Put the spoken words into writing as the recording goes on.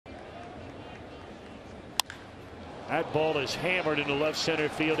That ball is hammered into left center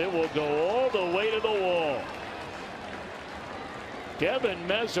field. It will go all the way to the wall. Devin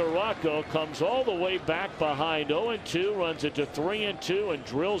Mesoraco comes all the way back behind 0-2, runs it to 3-2, and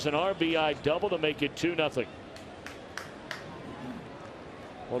drills an RBI double to make it 2-0.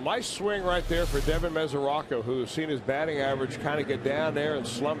 Well, nice swing right there for Devin Mesoraco, who has seen his batting average kind of get down there and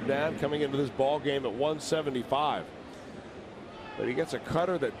slump down coming into this ball game at 175. But he gets a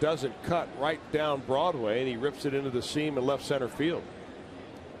cutter that doesn't cut right down Broadway, and he rips it into the seam in left center field.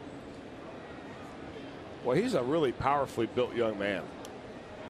 Well, he's a really powerfully built young man.